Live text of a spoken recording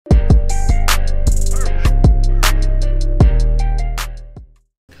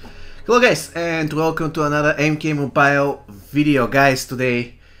Hello guys, and welcome to another MK Mobile video. Guys,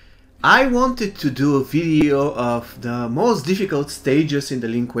 today I wanted to do a video of the most difficult stages in the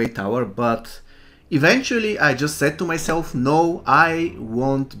Linkway Tower, but eventually I just said to myself, no, I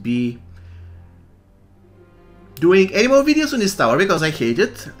won't be doing any more videos on this tower because I hate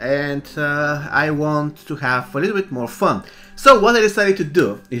it, and I want to have a little bit more fun. So what I decided to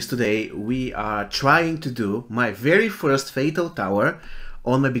do is today we are trying to do my very first Fatal Tower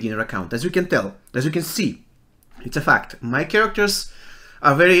on my beginner account. As you can tell, as you can see, it's a fact. My characters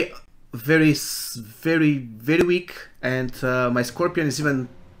are very weak, and my Scorpion is even,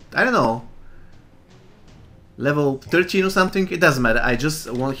 I don't know, level 13 or something. It doesn't matter. I just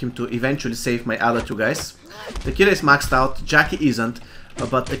want him to eventually save my other two guys. Takeda is maxed out, Jackie isn't,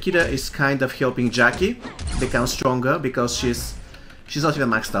 but Takeda is kind of helping Jackie become stronger because she's not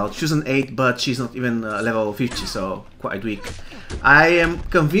even maxed out. She's an 8, but she's not even level 50, so quite weak. I am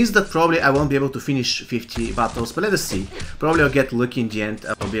convinced that probably I won't be able to finish 50 battles, but let us see. Probably I'll get lucky in the end,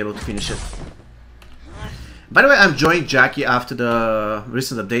 I'll be able to finish it. By the way, I'm joining Jackie after the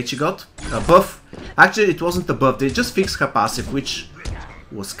recent update she got. A buff. Actually, it wasn't a buff, they just fixed her passive, which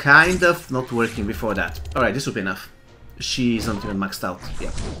was kind of not working before that. Alright, this will be enough. She isn't even maxed out.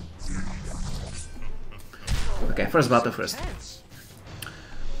 Yeah. Okay, first battle first.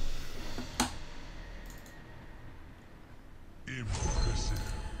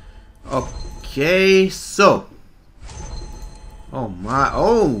 Okay, so. Oh my.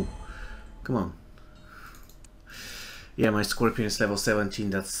 Oh! Come on. Yeah, my Scorpion is level 17,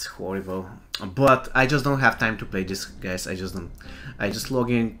 that's horrible. But I just don't have time to play this, guys. I just don't. I just log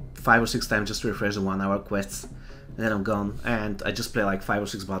in 5 or 6 times just to refresh the 1-hour quests, and then I'm gone. And I just play like 5 or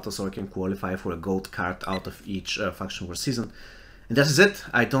 6 battles so I can qualify for a gold card out of each faction war season. And that is it.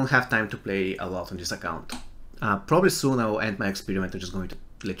 I don't have time to play a lot on this account. Probably soon I will end my experiment. I'm just going to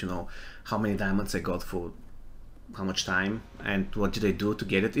let you know how many diamonds I got for how much time and what did I do to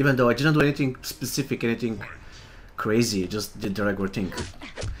get it. Even though I didn't do anything specific, anything crazy, just did the regular thing.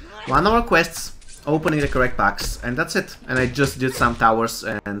 1-hour quests, opening the correct packs, and that's it. And I just did some towers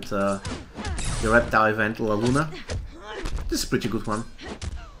and the reptile event, La Luna. This is a pretty good one.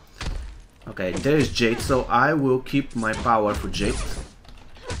 Okay, there is Jade, so I will keep my power for Jade.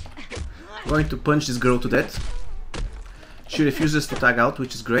 I'm going to punch this girl to death. She refuses to tag out,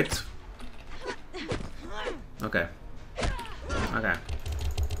 which is great. Okay. Okay.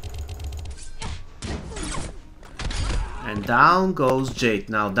 And down goes Jade.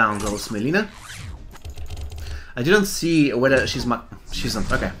 Now down goes Melina. I didn't see whether she's not.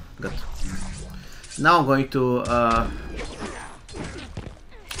 Okay, good. Now I'm going to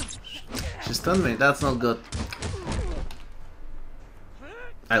she stunned me, that's not good.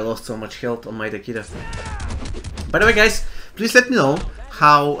 I lost so much health on my Takeda. By the way, guys, please let me know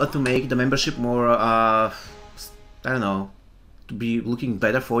how to make the membership more I don't know, to be looking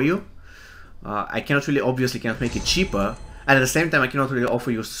better for you. I cannot really, obviously cannot make it cheaper, and at the same time I cannot really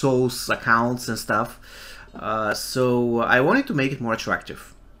offer you souls, accounts and stuff. So I wanted to make it more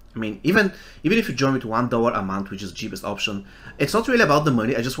attractive. I mean, even if you join with $1 a month, which is the cheapest option, it's not really about the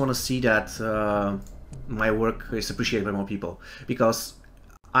money. I just want to see that my work is appreciated by more people, because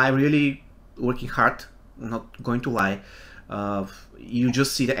I'm really working hard, not going to lie. You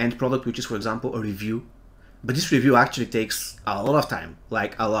just see the end product, which is, for example, a review. But this review actually takes a lot of time,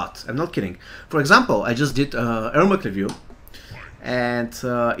 like a lot. I'm not kidding. For example, I just did a Ermac review, and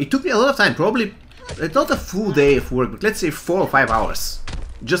it took me a lot of time. Probably, it's not a full day of work, but let's say 4 or 5 hours,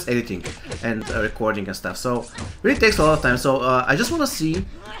 just editing and recording and stuff. So it really takes a lot of time. So I just want to see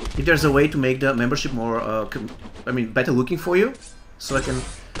if there's a way to make the membership more, I mean, better looking for you, so I can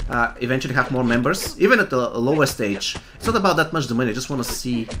eventually have more members, even at the lower stage. It's not about that much the money. I just want to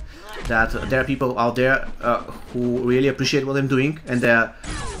see that there are people out there who really appreciate what I'm doing, and they're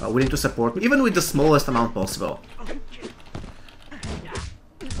willing to support me, even with the smallest amount possible.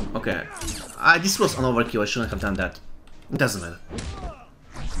 Okay, this was an overkill. I shouldn't have done that. It doesn't matter.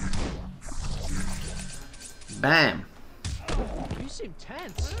 Bam! You seem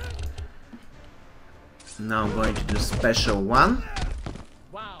tense. Now I'm going to do special one.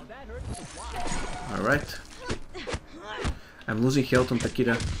 Wow, that hurt. Alright. I'm losing health on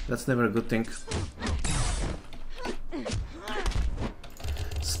Takeda. That's never a good thing.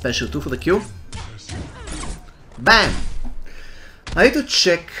 Special 2 for the kill. Bam! I need to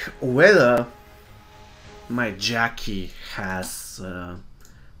check whether my Jackie has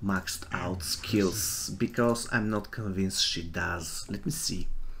maxed out skills, because I'm not convinced she does. Let me see.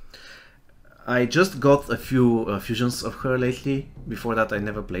 I just got a few fusions of her lately. Before that I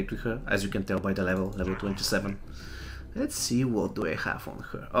never played with her, as you can tell by the level 27. Let's see, what do I have on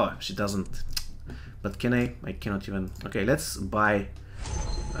her? Oh, she doesn't. But can I? I cannot even. Okay, let's buy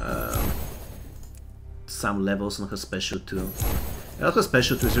some levels on her special too. Her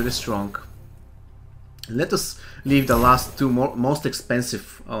special 2 is really strong. Let us leave the last two most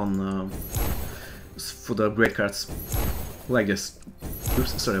expensive on for the upgrade cards. Like this.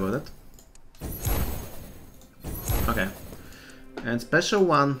 Oops, sorry about that. Okay. And special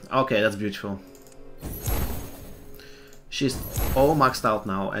 1. Okay, that's beautiful. She's all maxed out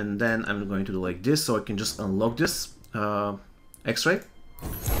now, and then I'm going to do like this so I can just unlock this X-ray.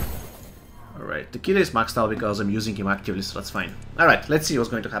 Alright, the killer is maxed out because I'm using him actively, so that's fine. Alright, let's see what's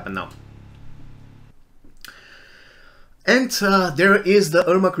going to happen now. And there is the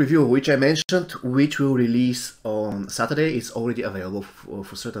Ermac review, which I mentioned, which will release on Saturday. It's already available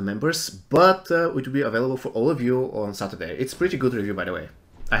for certain members, but it will be available for all of you on Saturday. It's pretty good review, by the way.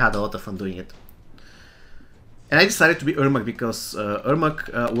 I had a lot of fun doing it. And I decided to be Ermac because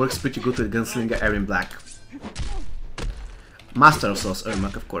Ermac works pretty good with Gunslinger Erin Black. Master of Souls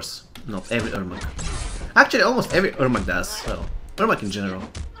Ermac, of course. Not every Ermac. Actually, almost every Ermac does, so Ermac in general.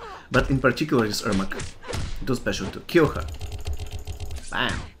 But in particular, this Ermac. Do special to kill her.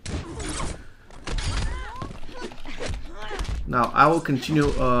 Bam! Now, I will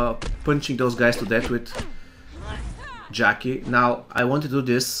continue punching those guys to death with Jackie. Now, I want to do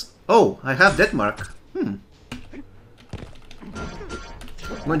this. Oh, I have Death Mark. I'm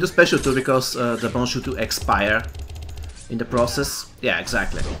going to do special too because the bone should to expire in the process. Yeah,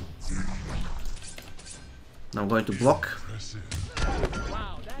 exactly. Now I'm going to block.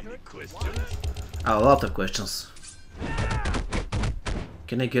 A lot of questions.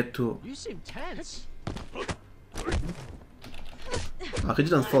 Can I get to... You seem tense. Oh, he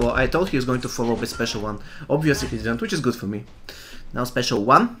didn't follow. I thought he was going to follow with special 1. Obviously he didn't, which is good for me. Now special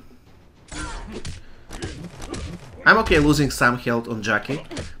 1. I'm okay losing some health on Jackie,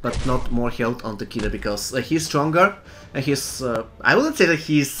 but not more health on the killer because he's stronger and he's... I wouldn't say that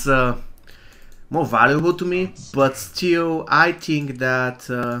he's more valuable to me, but still I think that...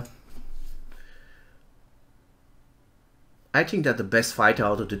 the best fighter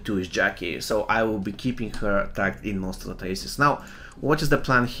out of the two is Jackie, so I will be keeping her tagged in most of the cases. Now, what is the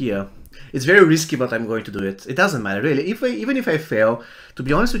plan here? It's very risky, but I'm going to do it. It doesn't matter, really. Even if I fail, to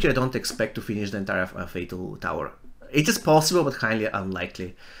be honest with you, I don't expect to finish the entire Fatal Tower. It is possible, but highly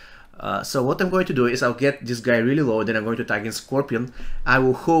unlikely. So what I'm going to do is I'll get this guy really low, then I'm going to tag in Scorpion. I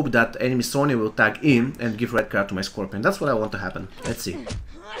will hope that enemy Sonya will tag in and give red card to my Scorpion. That's what I want to happen. Let's see.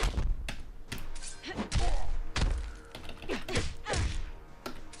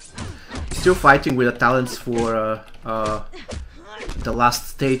 Still fighting with the talents for the last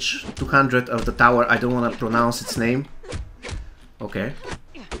stage, 200 of the tower. I don't want to pronounce its name. Okay.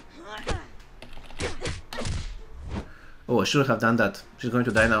 Oh, I should have done that. She's going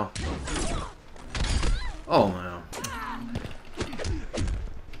to die now. Oh no.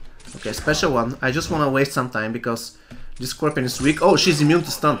 Okay, special 1. I just want to waste some time because this Scorpion is weak. Oh, she's immune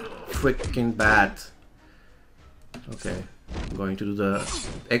to stun. Freaking bad. Okay, I'm going to do the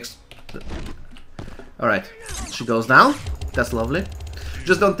X. Alright, she goes down. That's lovely.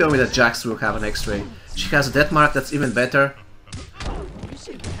 Just don't tell me that Jax will have an X-ray. She has a death mark, that's even better.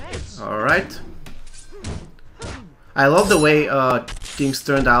 Alright. I love the way things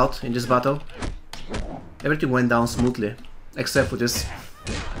turned out in this battle. Everything went down smoothly, except for this.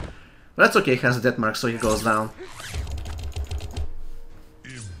 But that's okay, he has a death mark, so he goes down.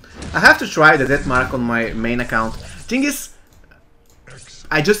 I have to try the death mark on my main account. Thing is,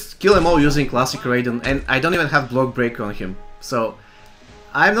 I just kill them all using Classic Raiden, and I don't even have Block Breaker on him. So,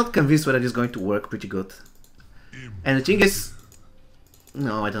 I'm not convinced whether it's going to work pretty good. And the thing is...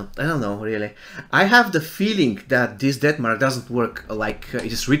 No, I don't know, really. I have the feeling that this death mark doesn't work like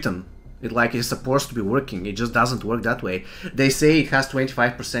it is written. Like it's supposed to be working, it just doesn't work that way. They say it has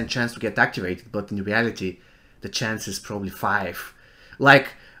 25% chance to get activated, but in reality, the chance is probably 5.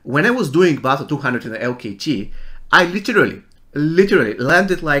 Like, when I was doing Battle 200 in the LKT, I literally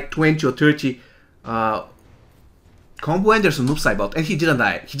landed like 20 or 30 combo enders on Noob Saibot, and he didn't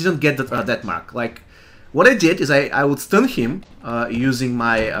die. He didn't get that mark. Like, what I did is I would stun him using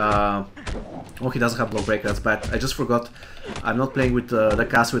my... oh, he doesn't have block breaker, that's bad. I just forgot. I'm not playing with the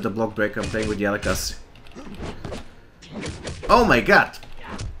cast with the block breaker, I'm playing with the other cast. Oh my god!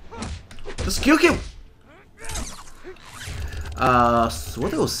 Just kill him! So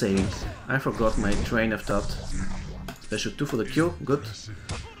what I was saying, I forgot my train of thought. Special 2 for the kill, good.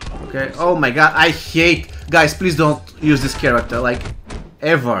 Okay, oh my god, I hate... Guys, please don't use this character, like,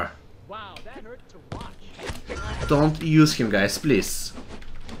 ever. Wow, that hurt to watch. Don't use him, guys, please.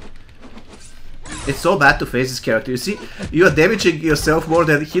 It's so bad to face this character. You see, you are damaging yourself more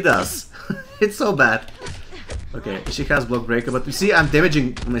than he does. It's so bad. Okay, she has block breaker, but you see, I'm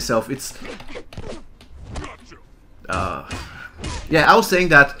damaging myself. It's yeah, I was saying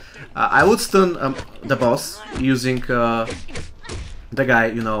that I would stun the boss using the guy,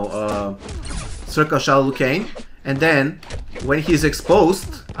 you know, Circle Shadow Lucane, and then when he's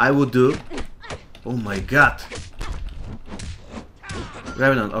exposed, I would do. Oh my god!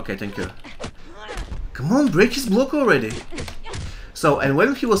 Revenant. Okay, thank you. Come on, break his block already. So, and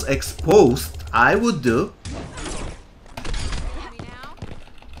when he was exposed, I would do.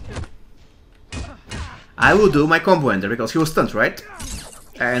 I will do my combo ender because he was stunned, right?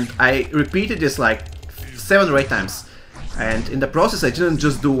 And I repeated this like 7 or 8 times. And in the process I didn't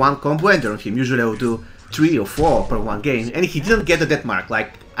just do one combo ender on him. Usually I would do 3 or 4 per one game. And he didn't get the death mark,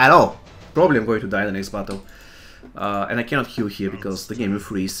 like, at all. Probably I'm going to die in the next battle. And I cannot heal here because the game will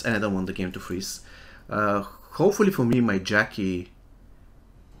freeze. And I don't want the game to freeze. Hopefully for me my Jackie...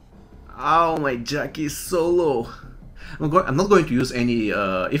 Oh, my Jackie is so low. I'm not going to use any,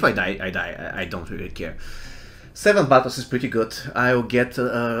 if I die, I die, I don't really care. 7 battles is pretty good, I'll get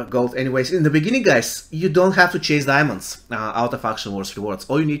gold anyways. In the beginning, guys, you don't have to chase diamonds out of Action Wars rewards.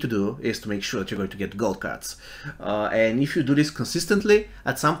 All you need to do is to make sure that you're going to get gold cards. And if you do this consistently,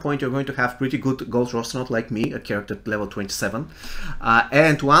 at some point you're going to have pretty good gold roster, not like me, a character at level 27.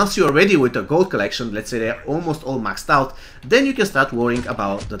 And once you're ready with the gold collection, let's say they're almost all maxed out, then you can start worrying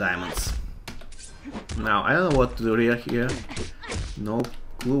about the diamonds. Now, I don't know what to do here. No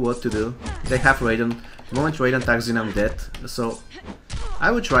clue what to do. They have Raiden. The moment Raiden tags in, I'm dead. So, I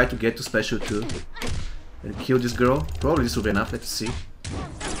will try to get to special 2 and kill this girl. Probably this will be enough. Let's see.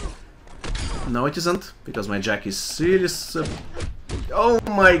 No, it isn't, because my Jack is really... Oh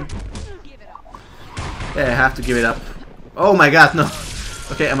my... Yeah, I have to give it up. Oh my god, no.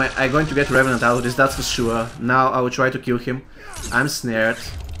 Okay, am I going to get Revenant out of this? That's for sure. Now I will try to kill him. I'm snared.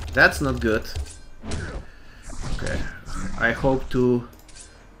 That's not good. Okay, I hope to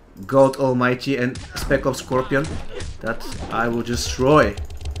God Almighty and Spec of Scorpion that I will destroy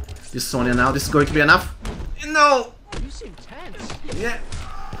this Sonya now. This is going to be enough. No! You seem tense. Yeah.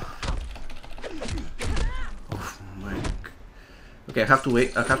 Oh my. Okay, I have to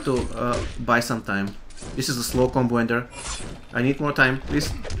wait. I have to buy some time. This is a slow combo ender. I need more time,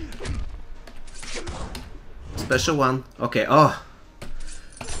 please. Special one. Okay. Oh.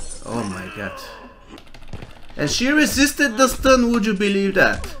 Oh my god. And she resisted the stun, would you believe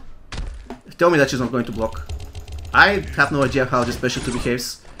that? Tell me that she's not going to block. I have no idea how this special 2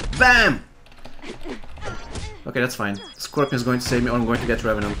 behaves. BAM! Okay, that's fine. Scorpion is going to save me or I'm going to get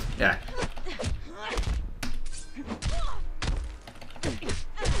Revenant. Yeah.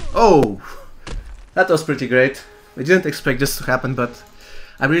 Oh! That was pretty great. I didn't expect this to happen, but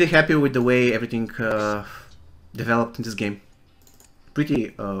I'm really happy with the way everything developed in this game.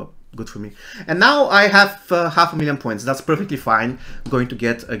 Pretty good for me. And now I have 500,000 points. That's perfectly fine. I'm going to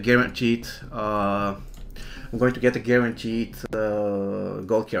get a guaranteed gold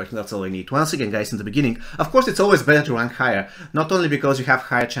character. That's all I need. Once again, guys, in the beginning, of course, it's always better to rank higher. Not only because you have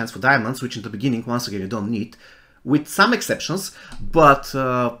higher chance for diamonds, which in the beginning, once again, you don't need, with some exceptions, but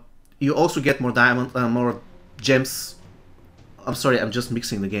you also get more more gems. I'm sorry, I'm just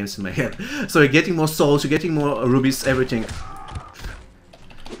mixing the games in my head. So you're getting more souls, you're getting more rubies, everything.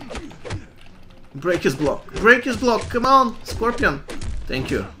 Break his block. Break his block. Come on, Scorpion. Thank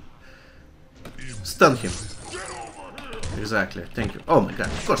you. Stun him. Exactly. Thank you. Oh my god,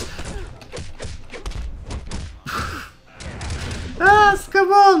 of course. Ah,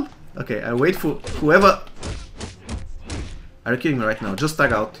 come on. Okay, I wait for whoever... Are you kidding me right now? Just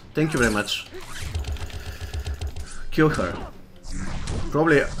tag out. Thank you very much. Kill her.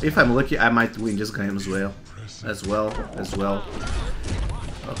 Probably, if I'm lucky, I might win this game as well. As well.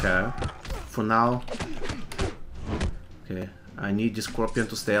 Okay. For now. Okay. I need the Scorpion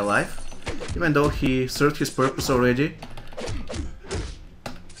to stay alive. Even though he served his purpose already.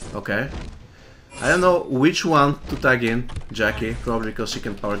 Okay. I don't know which one to tag in. Jackie, probably because she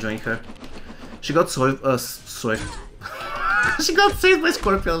can power join her. She got sorry. She got saved by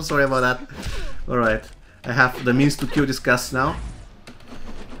Scorpion, I'm sorry about that. Alright. I have the means to kill this cast now.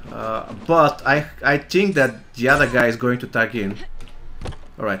 But I think that the other guy is going to tag in.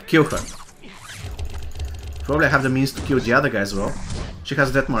 Alright, kill her. Probably I have the means to kill the other guy as well. She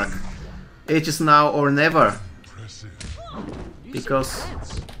has that mark. It is now or never. Because...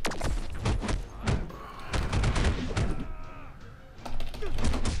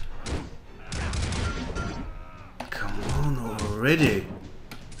 Come on already.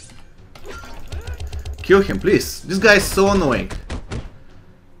 Kill him, please. This guy is so annoying.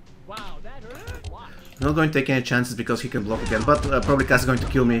 Wow, that hurt. Not going to take any chances because he can block again, but probably Cass is going to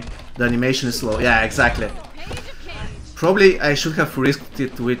kill me. The animation is slow. Yeah, exactly. Probably I should have risked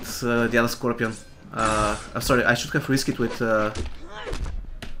it with the other Scorpion. Sorry, I should have risked it with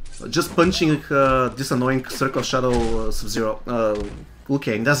just punching this annoying Circle Shadow Sub-Zero.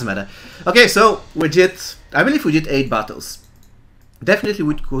 Okay, doesn't matter. Okay, so we did... I believe we did 8 battles. Definitely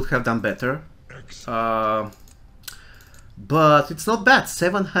we could have done better. But it's not bad.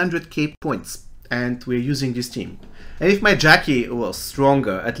 700k points. And we're using this team. And if my Jackie was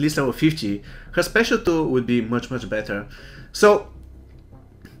stronger, at least level 50, her special 2 would be much better. So,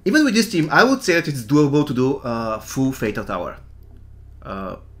 even with this team, I would say that it's doable to do full Fatal Tower.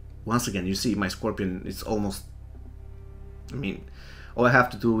 Once again, you see my Scorpion is almost... I mean, all I have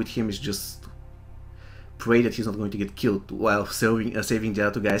to do with him is just pray that he's not going to get killed while saving the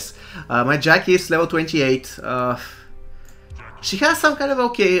other two guys. My Jackie is level 28. She has some kind of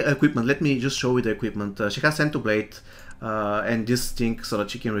okay equipment. Let me just show you the equipment. She has Sento Blade and this thing so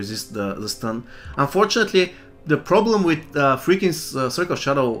that she can resist the stun. Unfortunately, the problem with freaking Circle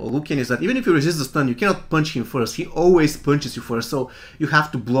Shadow Lucian is that even if you resist the stun, you cannot punch him first. He always punches you first, so you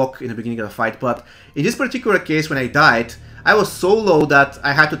have to block in the beginning of the fight. But in this particular case, when I died, I was so low that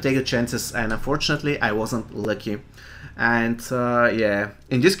I had to take the chances, and unfortunately, I wasn't lucky. And yeah,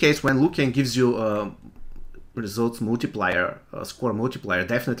 in this case, when Lucian gives you results multiplier, score multiplier,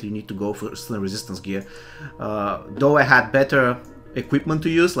 definitely you need to go for stun resistance gear. Though I had better equipment to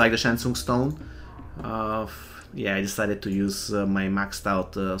use, like the Shansung Stone, yeah, I decided to use my maxed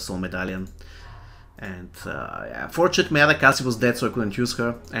out Soul Medallion. And yeah, fortunately my other Cassie was dead, so I couldn't use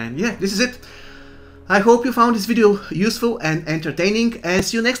her. And yeah, this is it. I hope you found this video useful and entertaining, and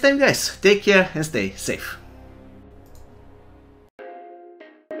see you next time, guys. Take care and stay safe.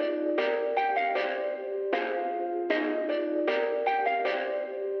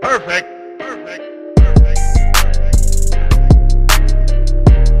 Perfect.